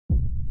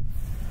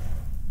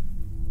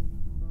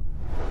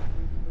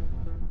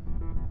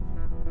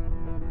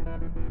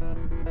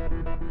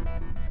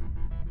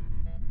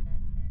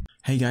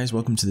Hey guys,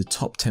 welcome to the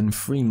top 10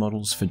 free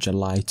models for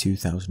July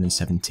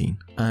 2017.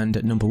 And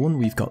at number 1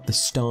 we've got the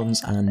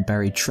Stones and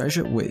Buried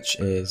Treasure, which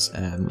is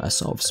a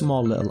sort of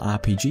small little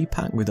RPG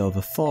pack with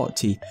over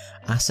 40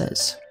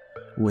 assets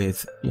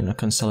with,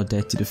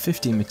 consolidated of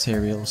 15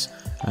 materials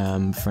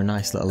for a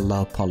nice little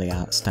low poly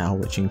art style,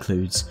 which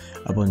includes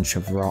a bunch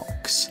of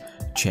rocks,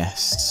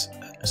 chests,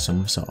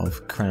 some sort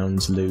of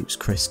crowns, loots,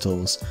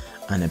 crystals,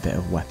 and a bit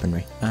of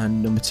weaponry.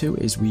 And number 2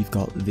 is we've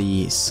got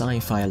the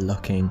sci-fi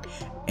looking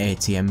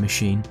ATM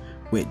machine,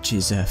 which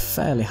is a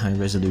fairly high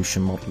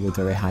resolution model with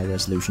very high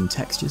resolution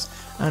textures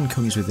and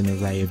comes with an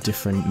array of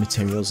different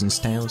materials and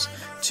styles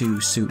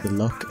to suit the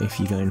look if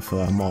you're going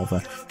for a more of a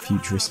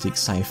futuristic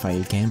sci-fi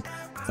game.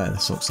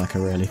 This looks like a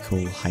really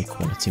cool high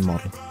quality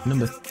model.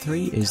 Number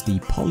 3 is the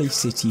Poly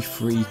City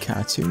Free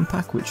Cartoon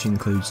Pack, which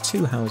includes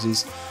 2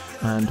 houses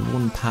and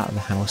one part of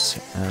the house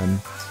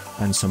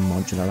and some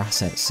modular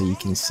assets. So you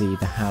can see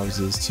the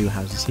houses, 2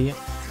 houses here,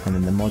 and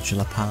then the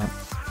modular part.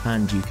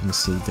 And you can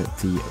see that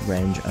the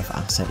range of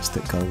assets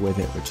that go with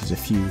it, which is a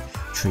few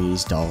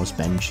trees, doors,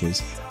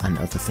 benches, and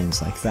other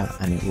things like that,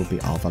 and it will be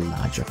of a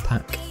larger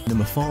pack.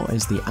 Number 4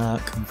 is the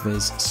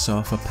ArchViz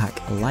Sofa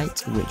Pack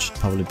Lite, which will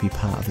probably be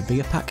part of a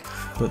bigger pack,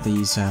 but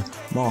these are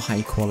more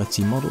high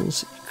quality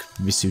models,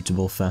 could be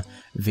suitable for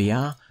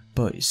VR,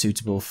 but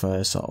suitable for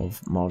a sort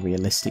of more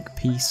realistic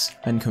piece,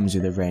 and comes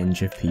with a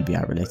range of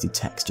PBR related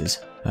textures.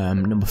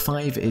 Number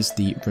 5 is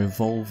the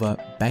Revolver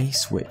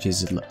Base, which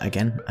is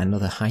again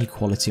another high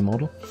quality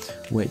model,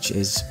 which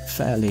is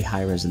fairly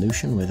high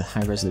resolution with a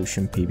high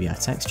resolution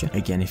PBR texture.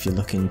 Again, if you're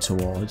looking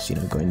towards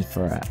going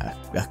for a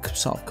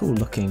sort of cool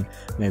looking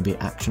maybe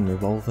action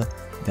revolver,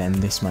 then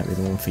this might be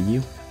the one for you,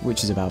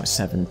 which is about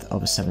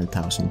over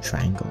 7,000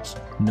 triangles.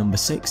 Number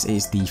 6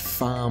 is the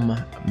Farm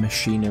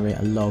Machinery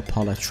Low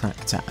Poly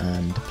Tractor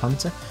and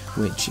Planter,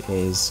 which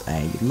is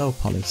a low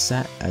poly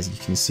set, as you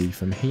can see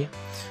from here,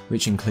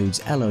 which includes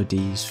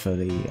LODs for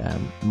the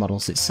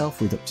models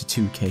itself with up to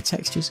 2k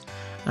textures,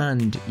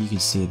 and you can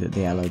see that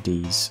the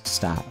LODs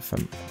start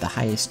from the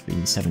highest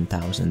being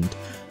 7,000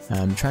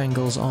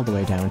 triangles all the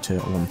way down to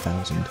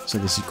 1,000, so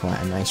this is quite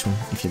a nice one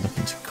if you're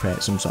looking to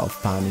create some sort of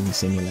farming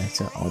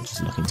simulator or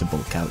just looking to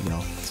bulk out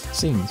your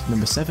scenes.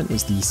 Number 7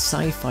 is the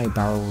Sci-Fi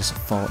Barrels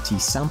 40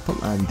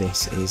 sample, and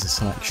this is a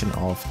selection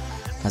of,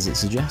 as it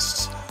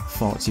suggests,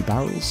 40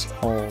 barrels,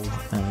 all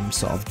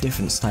sort of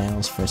different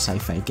styles for a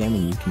sci-fi game,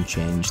 and you can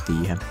change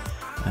the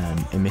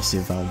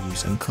emissive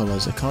values and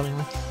colours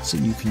accordingly, so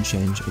you can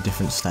change a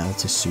different style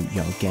to suit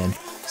your game.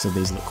 So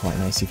these look quite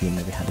nice if you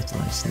maybe had a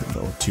nice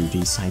little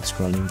 2D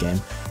side-scrolling game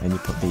and you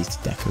put these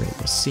to decorate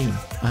your scene.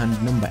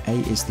 And number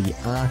 8 is the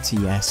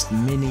RTS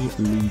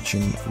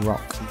MiniLegion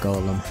Rock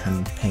Golem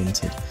hand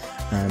painted,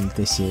 and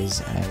this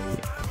is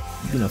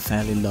a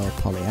fairly low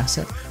poly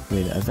asset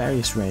with a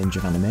various range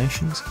of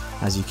animations.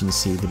 As you can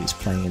see that it's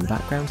playing in the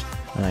background,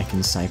 and I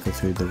can cycle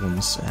through the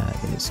ones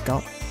that it's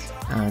got,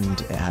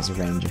 and it has a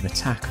range of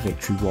attack,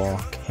 victory,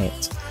 walk,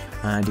 hit,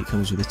 and it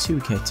comes with a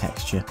 2k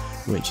texture,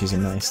 which is a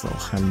nice little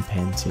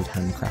hand-painted,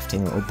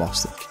 handcrafting little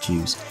boss that you could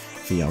use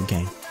for your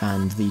game.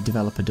 And the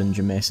developer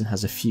Dungeon Mason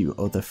has a few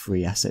other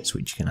free assets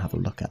which you can have a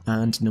look at.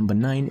 And number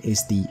 9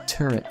 is the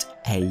Turret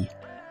A,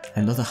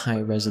 another high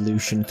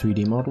resolution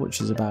 3D model,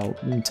 which is about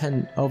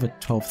over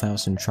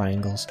 12,000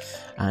 triangles,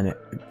 and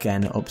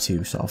again up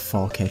to sort of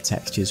 4k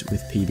textures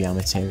with PBR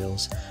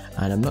materials.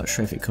 And I'm not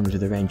sure if it comes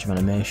with a range of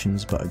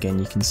animations, but again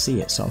you can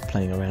see it sort of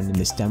playing around in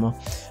this demo.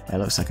 It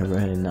looks like a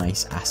really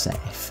nice asset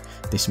if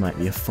this might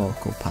be a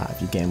focal part of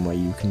your game where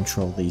you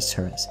control these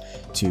turrets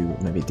to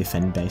maybe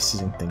defend bases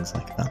and things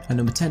like that. And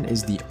number 10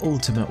 is the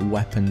Ultimate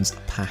Weapons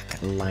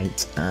Pack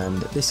Lite,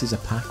 and this is a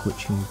pack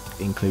which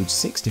includes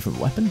 6 different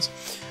weapons,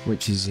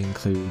 which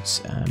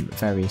includes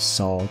various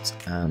swords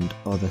and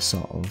other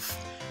sort of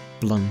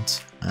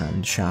blunt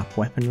and sharp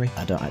weaponry.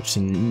 I don't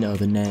actually know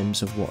the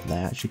names of what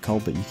they're actually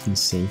called, but you can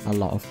see a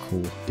lot of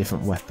cool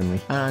different weaponry.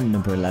 And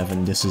number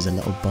 11, this is a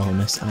little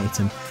bonus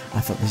item. I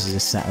thought this is a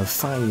set of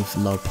 5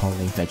 low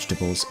poly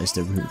vegetables as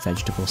the root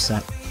vegetable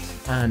set,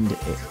 and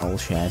it all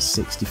shares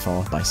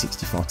 64 by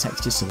 64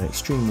 textures, so they're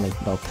extremely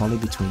low poly,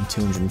 between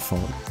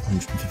 240 and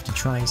 150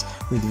 tries,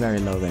 with very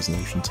low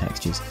resolution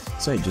textures.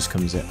 So it just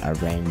comes at a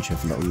range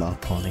of little low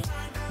poly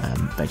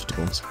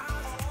vegetables.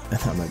 And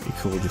that might be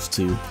cool just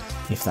to,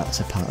 if that's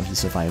a part of your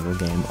survival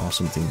game or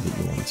something that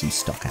you want to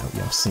stock out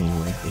your scene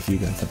with if you're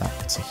going for that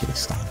particular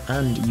style.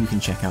 And you can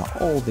check out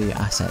all the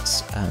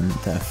assets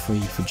that are free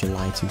for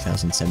July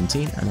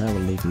 2017, and I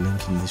will leave a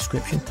link in the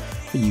description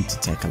for you to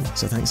take a look.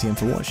 So thanks again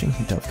for watching,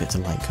 don't forget to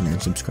like, comment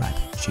and subscribe.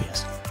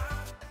 Cheers.